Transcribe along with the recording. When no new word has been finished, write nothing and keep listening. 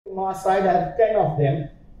my side I have 10 of them.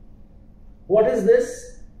 What is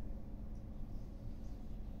this?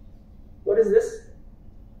 What is this?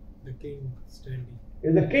 The king standing.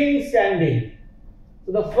 Is the king standing.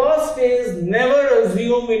 So the first is never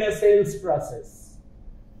assume in a sales process,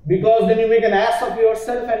 because then you make an ass of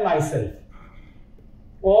yourself and myself.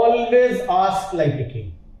 Always ask like a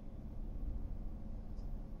king.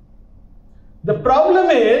 The problem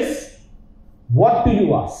is, what do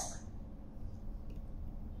you ask?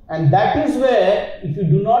 And that is where, if you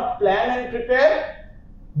do not plan and prepare,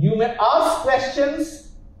 you may ask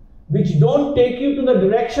questions which don't take you to the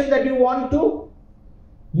direction that you want to.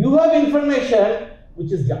 You have information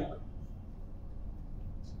which is junk,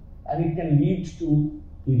 and it can lead to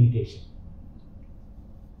irritation.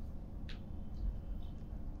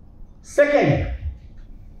 Second,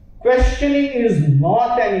 questioning is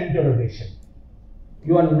not an interrogation.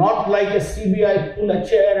 You are not like a CBI, pull a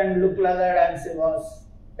chair and look like that and say, boss,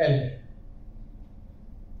 tell me.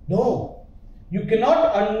 No, you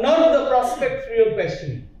cannot unnerve the prospect through your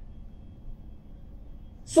questioning.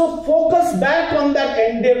 So focus back on that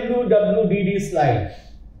NWWDD slide.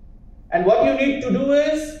 And what you need to do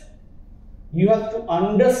is, you have to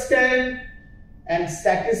understand and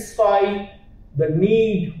satisfy the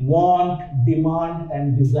need, want, demand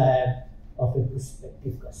and desire of a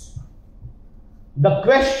prospective customer. The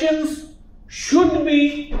questions should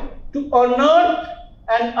be to unearth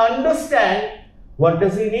and understand what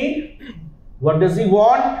does he need, what does he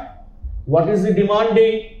want, what is he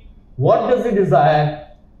demanding, what does he desire,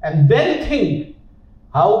 and then think,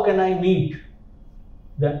 how can I meet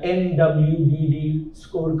the NWDD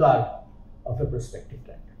scorecard of a prospective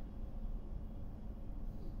client.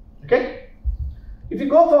 Okay? If you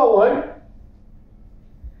go forward,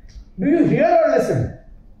 do you hear or listen?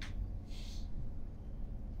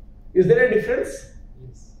 Is there a difference?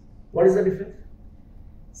 Yes. What is the difference?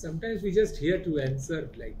 Sometimes we just hear to answer,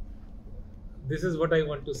 like, this is what I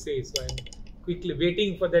want to say, so I'm quickly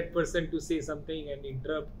waiting for that person to say something and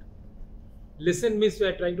interrupt. Listen means we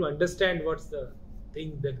are trying to understand what's the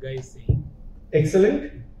thing that guy is saying.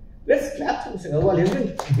 Excellent. Let's clap for Mr. Agarwal.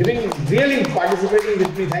 He's been really participating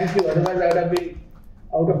with me. Thank you. Otherwise, I would have been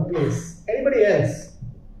out of place. Anybody else?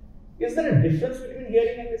 Is there a difference between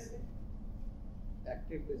hearing and listening?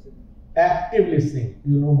 Active listening. Active listening.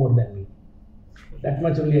 You know more than me. That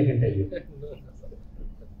much only I can tell you.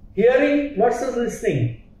 Hearing versus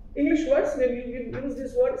listening. English words, maybe you use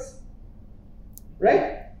these words.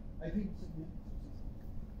 Right? I think so.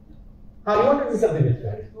 You want to do something with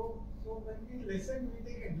that? So when we listen, we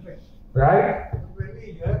take interest. Right? When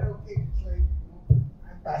we hear, okay, it's like,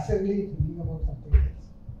 I'm passively thinking about something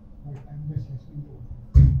else, but I'm just listening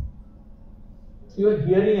to it. You are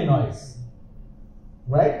hearing a noise.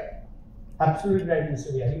 Right? Absolutely right,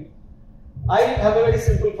 Mr. Vyari. I have a very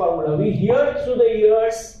simple formula. We hear through the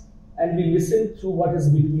ears and we listen through what is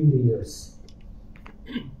between the ears.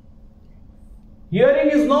 Hearing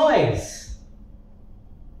is noise.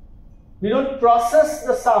 We don't process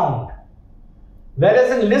the sound.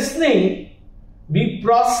 Whereas in listening, we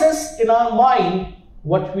process in our mind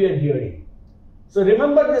what we are hearing. So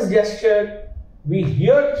remember this gesture. We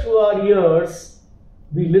hear through our ears.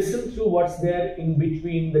 We listen through what's there in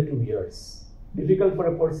between the two ears. Difficult for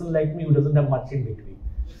a person like me who doesn't have much in between.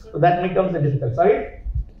 So that becomes a difficult. Sorry?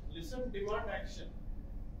 Listen, demand action.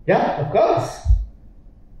 Yeah, of course.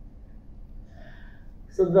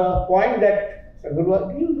 So the point that,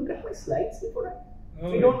 Agarwal, do you look at my slides before I?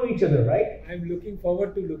 We don't know each other, right? I'm looking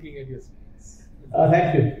forward to looking at your slides.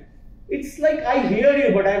 Thank you. It's like I hear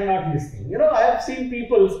you, but I'm not listening. You know, I have seen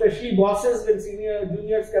people, especially bosses when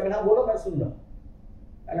juniors come in, bolo main sun raha hu,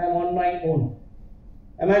 and I'm on my own.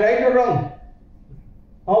 Am I right or wrong?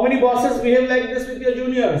 How many bosses behave like this with your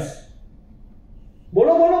juniors?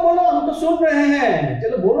 बोलो बोलो बोलो, हम तो सुन रहे हैं,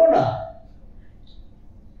 चलो बोलो ना.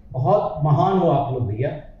 बहुत महान हो आप लोग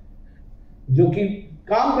भैया, जो कि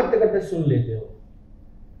काम करते करते सुन लेते हो.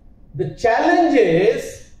 The challenge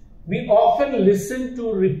is we often listen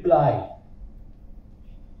to reply.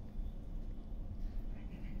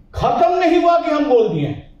 खत्म नहीं हुआ कि हम बोल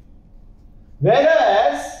दिए.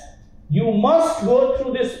 Whereas you must go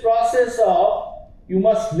through this process of you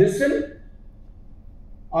must listen,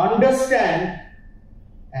 understand,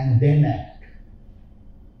 and then act.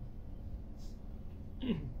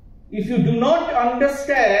 If you do not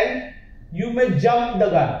understand, you may jump the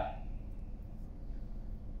gun.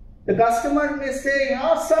 The customer may say,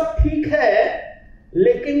 हाँ सब ठीक है,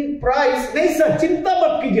 लेकिन प्राइस नहीं सर, चिंता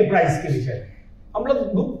मत कीजिए price के विषय. हम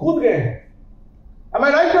लोग कूद गए हैं. Am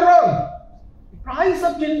I right or wrong? Price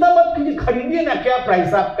अब चिंता मत कीजिए, खरीदिए ना. क्या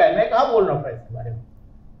प्राइस आपका है? मैं कहाँ बोल रहा हूँ प्राइस के बारे में.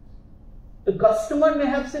 The customer may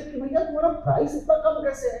have said, भैया तुम्हारा price इतना कम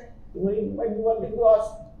कैसे है? You might be wanting to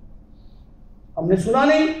ask. हमने सुना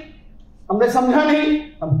नहीं, हमने समझा नहीं,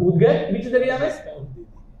 हम कूद गए बीच दरिया में.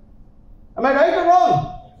 Am I right or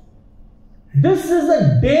wrong? This is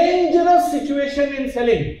a dangerous situation in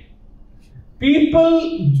selling. People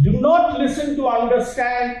do not listen to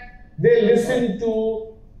understand, they listen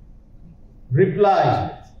to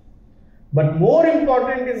reply. But more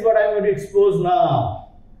important is what I am going to expose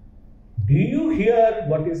now. Do you hear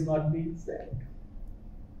what is not being said?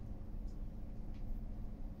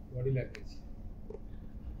 Body language.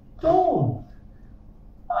 Tone.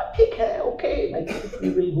 ठीक है, okay, I think we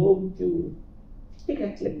will go to. ठीक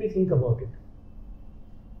है, let me think about it.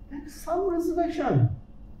 There is some reservation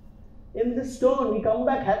in this tone. We come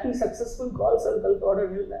back happy, successful call, circle, order,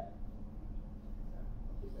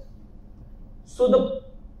 so the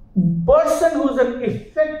person who is an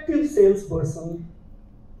effective salesperson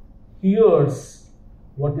hears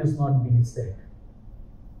what is not being said.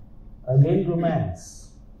 Again, romance.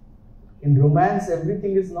 In romance,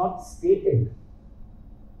 everything is not stated.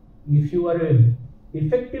 If you are an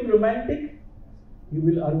effective romantic, you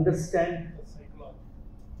will understand.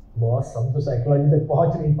 Boss, हम तो psychology तक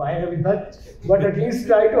पहुंच नहीं पाए अभी तक, but at least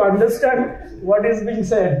try to understand what is being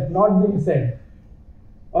said, not being said.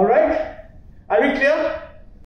 All right? Are we clear?